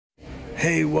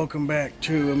Hey, welcome back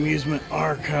to Amusement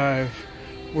Archive.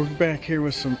 We're back here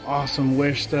with some awesome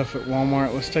Wish stuff at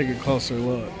Walmart. Let's take a closer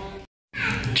look.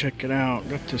 Check it out.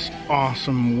 Got this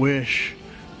awesome Wish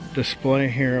display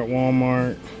here at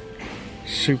Walmart.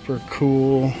 Super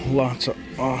cool. Lots of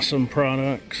awesome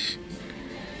products.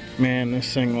 Man,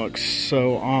 this thing looks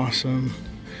so awesome.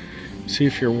 See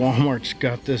if your Walmart's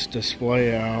got this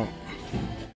display out.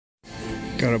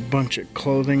 Got a bunch of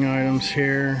clothing items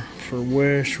here for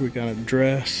Wish. We got a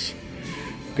dress.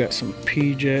 Got some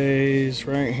PJs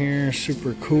right here,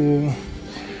 super cool.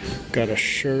 Got a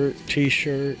shirt,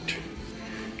 t-shirt.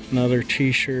 Another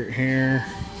t-shirt here,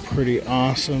 pretty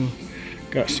awesome.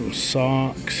 Got some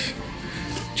socks.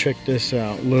 Check this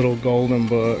out, little golden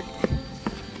book.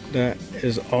 That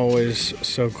is always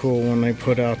so cool when they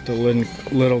put out the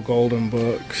little golden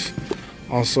books.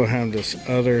 Also have this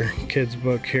other kids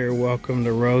book here, Welcome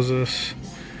to Rosas.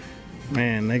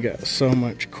 Man, they got so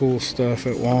much cool stuff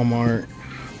at Walmart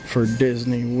for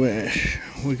Disney Wish.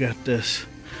 We got this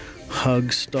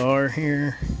hug star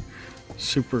here,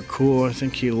 super cool. I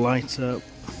think he lights up.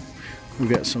 We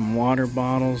got some water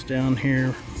bottles down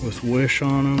here with Wish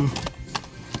on them,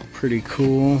 pretty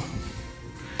cool.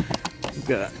 We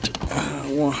got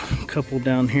a couple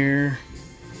down here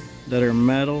that are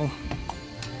metal.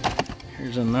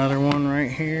 Here's another one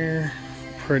right here,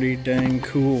 pretty dang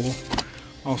cool.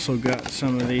 Also got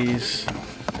some of these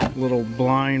little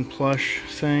blind plush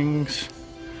things.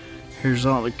 Here's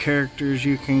all the characters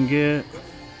you can get.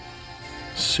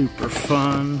 Super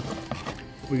fun.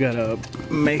 We got a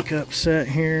makeup set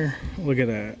here. Look at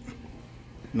that.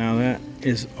 Now that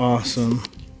is awesome.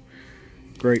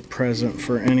 Great present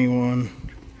for anyone.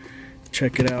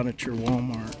 Check it out at your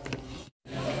Walmart.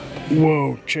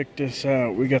 Whoa, check this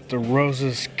out. We got the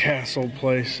Rosas Castle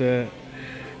Playset.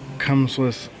 Comes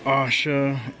with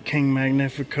Asha, King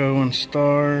Magnifico, and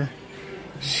Star.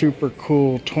 Super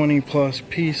cool, 20 plus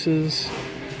pieces.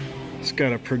 It's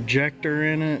got a projector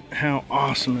in it. How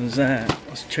awesome is that?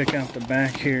 Let's check out the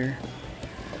back here.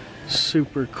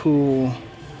 Super cool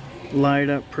light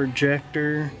up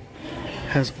projector.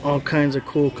 Has all kinds of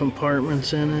cool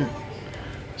compartments in it.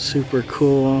 Super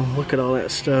cool. Look at all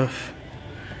that stuff.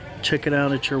 Check it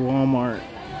out at your Walmart.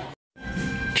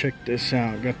 Check this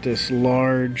out. Got this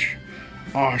large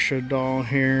Asha doll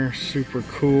here. Super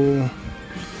cool.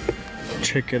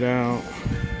 Check it out.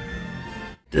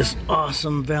 This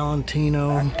awesome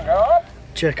Valentino.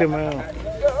 Check him out.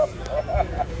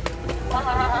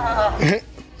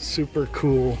 Super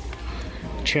cool.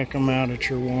 Check them out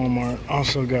at your Walmart.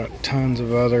 Also got tons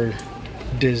of other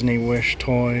Disney Wish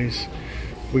toys.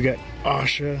 We got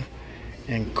Asha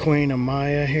and Queen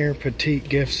Amaya here, Petite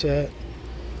gift set.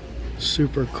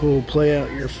 Super cool. Play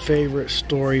out your favorite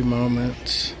story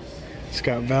moments. It's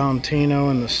got Valentino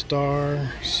and the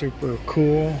star. Super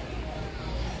cool.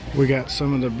 We got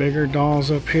some of the bigger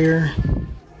dolls up here.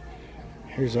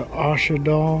 Here's an Asha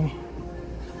doll.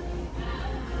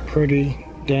 Pretty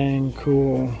dang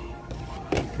cool.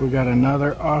 We got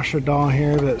another Asha doll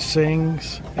here that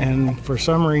sings, and for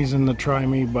some reason the try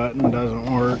me button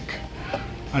doesn't work.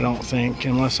 I don't think,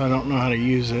 unless I don't know how to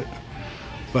use it.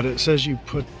 But it says you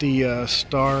put the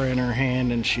star in her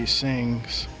hand and she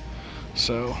sings.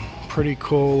 So, pretty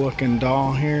cool looking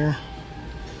doll here.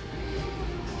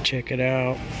 Check it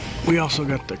out. We also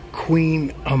got the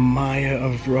Queen Amaya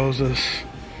of Rosas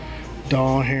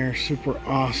doll here. Super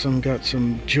awesome. Got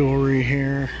some jewelry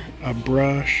here. A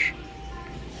brush.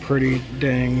 Pretty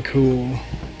dang cool.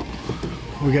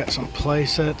 We got some play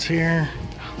sets here.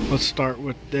 Let's start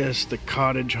with this, the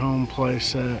Cottage Home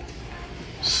Playset.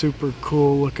 Super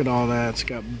cool. Look at all that. It's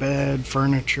got bed,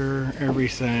 furniture,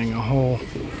 everything. A whole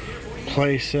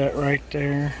play set right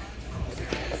there.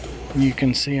 You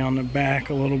can see on the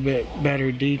back a little bit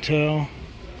better detail.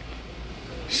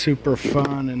 Super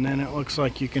fun. And then it looks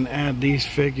like you can add these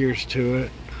figures to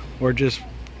it or just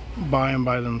buy them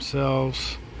by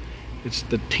themselves. It's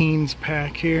the Teens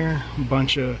pack here. A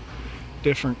bunch of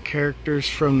different characters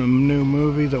from the new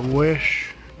movie, The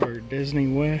Wish, or Disney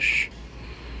Wish.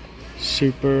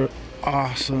 Super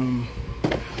awesome.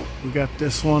 We got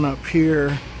this one up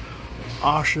here,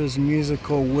 Asha's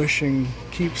musical wishing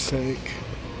keepsake.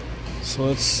 So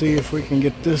let's see if we can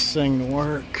get this thing to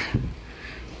work.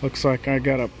 Looks like I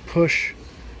gotta push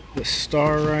the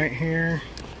star right here.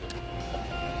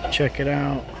 Check it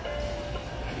out.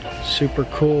 Super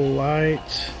cool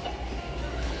lights.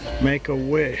 Make a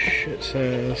wish, it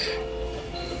says.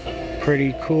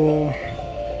 Pretty cool.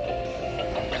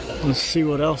 Let's see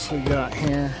what else we got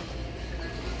here.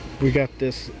 We got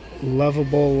this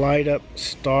Loveable Light-Up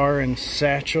Star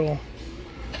Satchel.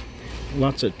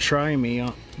 Lots of try me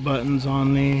buttons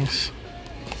on these.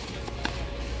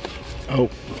 Oh,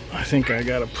 I think I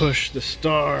gotta push the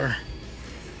star.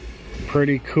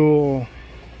 Pretty cool.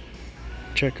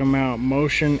 Check them out.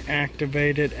 Motion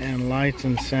activated and lights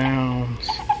and sounds.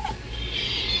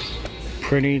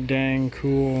 Pretty dang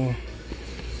cool.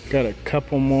 Got a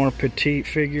couple more Petite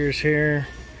figures here.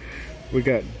 We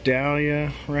got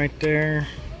Dahlia right there.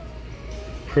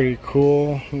 Pretty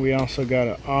cool. We also got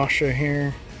an Asha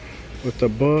here with the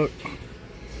book.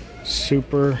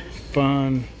 Super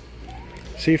fun.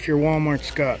 See if your Walmart's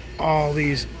got all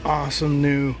these awesome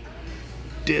new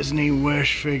Disney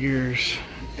Wish figures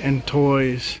and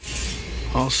toys.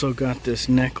 Also got this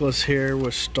necklace here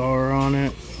with star on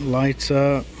it. Lights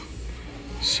up.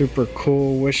 Super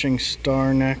cool wishing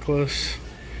star necklace.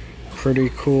 Pretty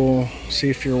cool.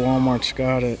 See if your Walmart's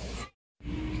got it.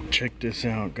 Check this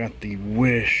out. Got the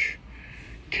Wish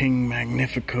King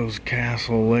Magnifico's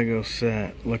Castle Lego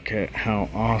set. Look at how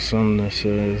awesome this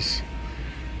is.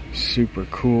 Super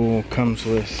cool. Comes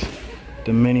with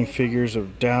the minifigures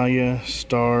of Dahlia,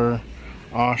 Star,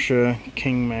 Asha,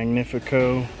 King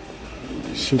Magnifico.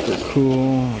 Super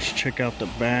cool. Let's check out the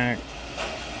back.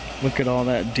 Look at all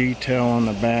that detail on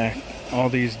the back. All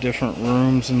these different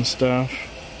rooms and stuff.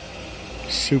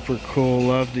 Super cool.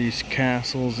 Love these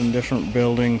castles and different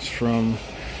buildings from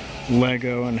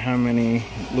Lego and how many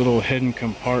little hidden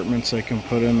compartments they can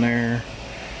put in there.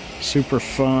 Super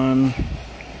fun.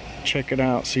 Check it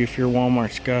out. See if your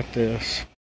Walmart's got this.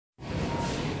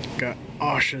 Got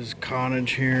Asha's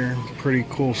Cottage here. Pretty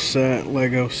cool set.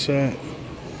 Lego set.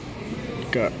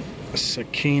 Got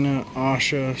Sakina,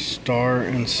 Asha, Star,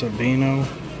 and Sabino.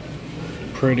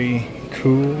 Pretty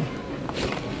cool.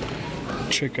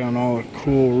 Check out all the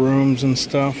cool rooms and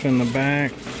stuff in the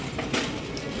back.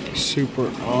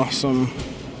 Super awesome.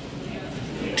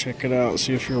 Check it out.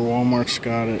 See if your Walmart's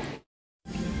got it.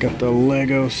 Got the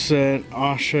Lego set,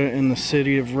 Asha in the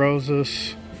City of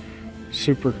Rosas.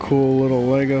 Super cool little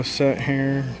Lego set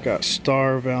here. Got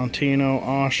Star, Valentino,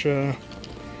 Asha.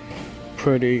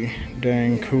 Pretty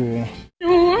dang cool.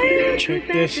 Check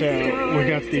this out. We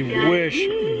got the Wish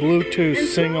Bluetooth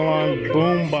Sing-along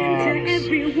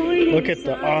Boombox. Look at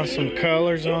the awesome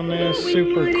colors on this.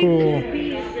 Super cool.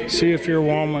 See if your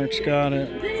Walmart's got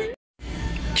it.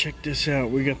 Check this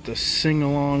out. We got the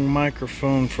Sing-along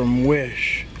microphone from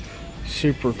Wish.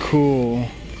 Super cool.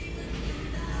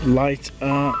 Lights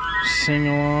up.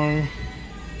 Sing-along.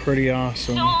 Pretty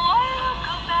awesome.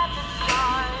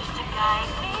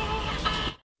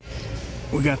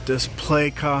 We got this play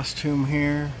costume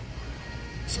here.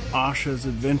 It's Asha's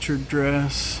adventure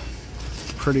dress.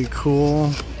 Pretty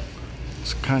cool.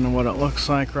 It's kind of what it looks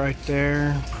like right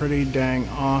there. Pretty dang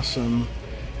awesome.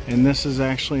 And this is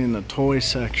actually in the toy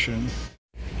section.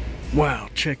 Wow,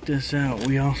 check this out.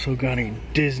 We also got a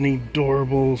Disney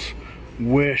Doorables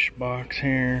Wish box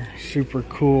here. Super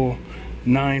cool.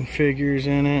 9 figures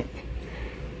in it.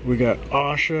 We got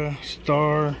Asha,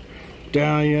 Star,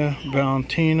 Dahlia,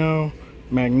 Valentino,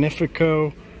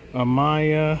 Magnifico,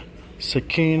 Amaya,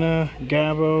 Sakina,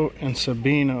 Gabo, and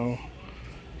Sabino.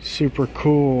 Super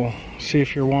cool. See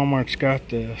if your Walmart's got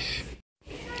this.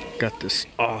 Got this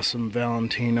awesome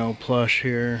Valentino plush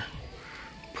here.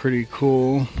 Pretty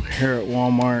cool. Here at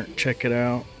Walmart. Check it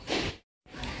out.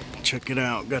 Check it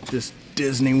out. Got this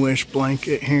Disney Wish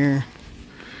blanket here.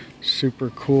 Super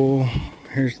cool.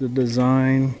 Here's the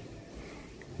design.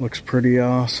 Looks pretty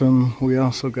awesome. We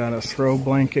also got a throw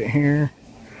blanket here.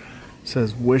 It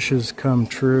says wishes come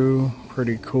true.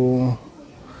 Pretty cool.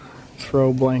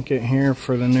 Throw blanket here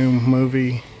for the new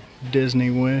movie Disney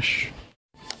Wish.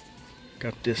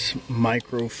 Got this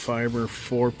microfiber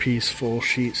 4-piece full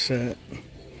sheet set.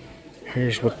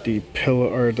 Here's what the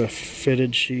pillow or the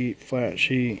fitted sheet, flat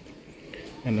sheet,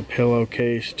 and the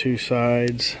pillowcase, 2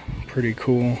 sides. Pretty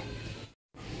cool.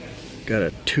 Got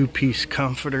a 2-piece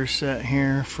comforter set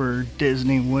here for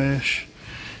Disney Wish.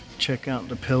 Check out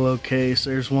the pillowcase.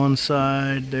 There's one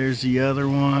side, there's the other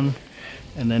one.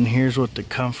 And then here's what the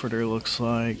comforter looks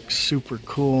like. Super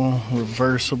cool,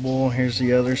 reversible. Here's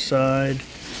the other side.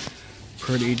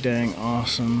 Pretty dang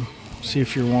awesome. See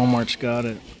if your Walmart's got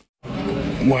it.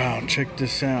 Wow, check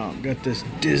this out. Got this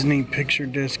Disney picture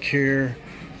disc here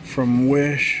from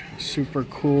Wish. Super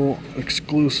cool,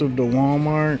 exclusive to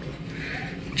Walmart.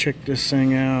 Check this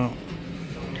thing out.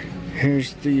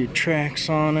 Here's the tracks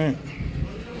on it.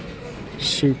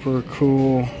 Super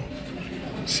cool.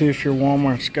 See if your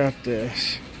Walmart's got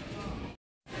this.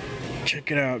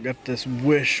 Check it out. Got this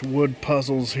Wish wood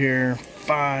puzzles here.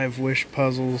 5 Wish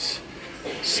puzzles.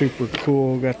 Super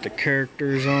cool. Got the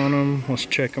characters on them. Let's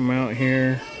check them out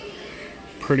here.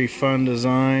 Pretty fun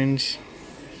designs.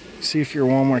 See if your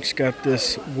Walmart's got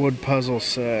this wood puzzle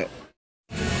set.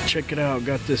 Check it out,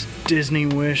 got this Disney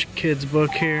Wish kids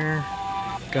book here.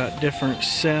 Got different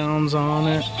sounds on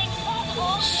it.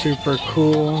 Super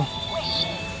cool.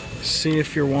 See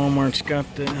if your Walmart's got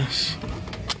this.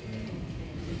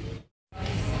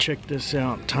 Check this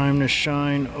out, Time to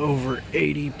Shine, over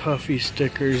 80 puffy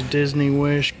stickers, Disney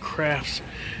Wish, crafts,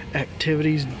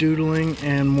 activities, doodling,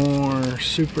 and more.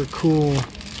 Super cool.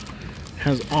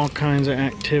 Has all kinds of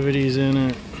activities in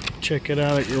it. Check it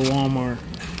out at your Walmart.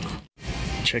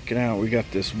 Check it out, we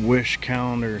got this Wish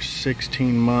calendar,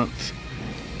 16-month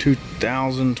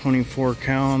 2024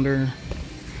 calendar.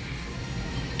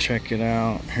 Check it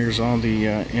out. Here's all the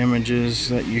images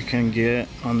that you can get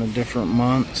on the different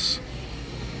months.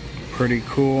 Pretty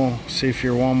cool. See if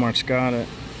your Walmart's got it.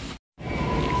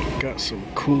 Got some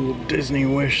cool Disney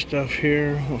Wish stuff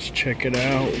here. Let's check it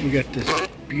out. We got this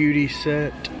beauty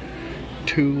set,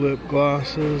 2 lip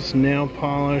glosses, nail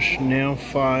polish, nail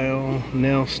file,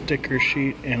 nail sticker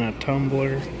sheet, and a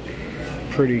tumbler.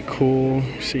 Pretty cool.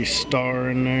 See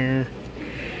Star in there.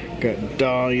 Got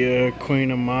Dahlia, Queen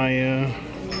Amaya.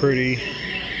 Pretty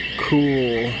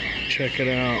cool. Check it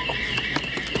out.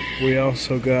 We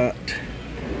also got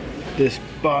this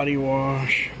body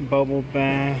wash, bubble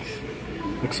bath.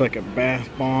 Looks like a bath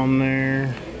bomb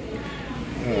there.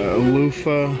 A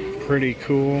loofah. Pretty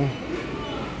cool.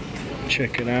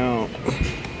 Check it out.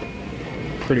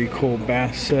 Pretty cool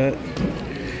bath set.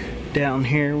 Down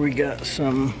here we got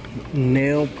some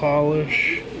nail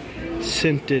polish,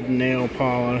 scented nail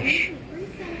polish.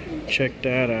 Check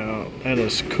that out. That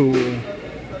is cool.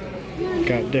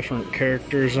 Got different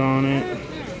characters on it.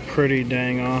 Pretty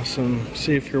dang awesome.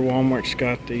 See if your Walmart's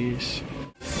got these.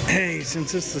 Hey,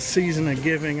 since it's the season of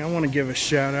giving, I want to give a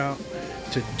shout out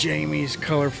to Jamie's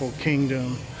Colorful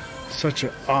Kingdom. Such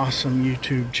an awesome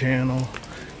YouTube channel.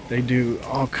 They do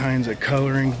all kinds of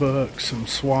coloring books, some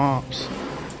swaps,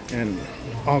 and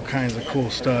all kinds of cool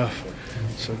stuff.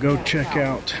 So go check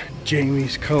out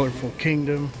Jamie's Colorful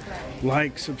Kingdom.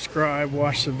 Like, subscribe,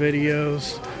 watch the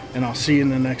videos, and I'll see you in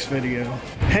the next video.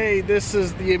 Hey, this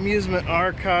is the Amusement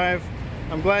Archive.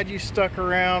 I'm glad you stuck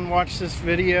around, watched this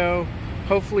video.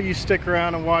 Hopefully you stick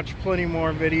around and watch plenty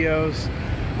more videos.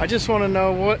 I just want to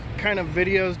know, what kind of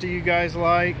videos do you guys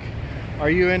like? Are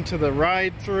you into the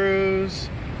ride-throughs,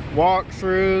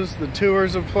 walkthroughs, the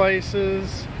tours of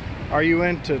places? Are you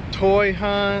into toy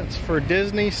hunts for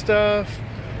Disney stuff?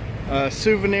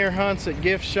 Souvenir hunts at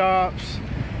gift shops?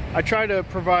 I try to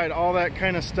provide all that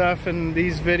kind of stuff in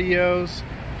these videos.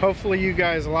 Hopefully you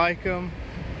guys like them.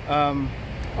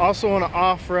 Also want to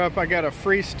offer up, I got a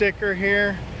free sticker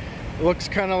here. It looks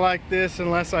kind of like this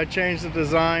unless I change the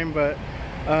design, but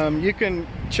you can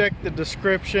check the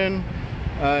description.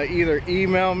 Either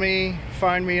email me,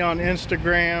 find me on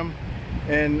Instagram,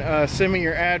 and send me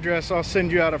your address. I'll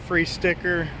send you out a free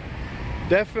sticker.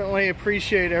 Definitely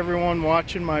appreciate everyone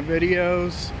watching my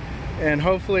videos, and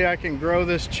hopefully I can grow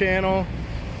this channel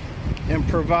and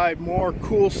provide more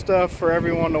cool stuff for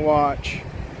everyone to watch.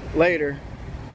 Later.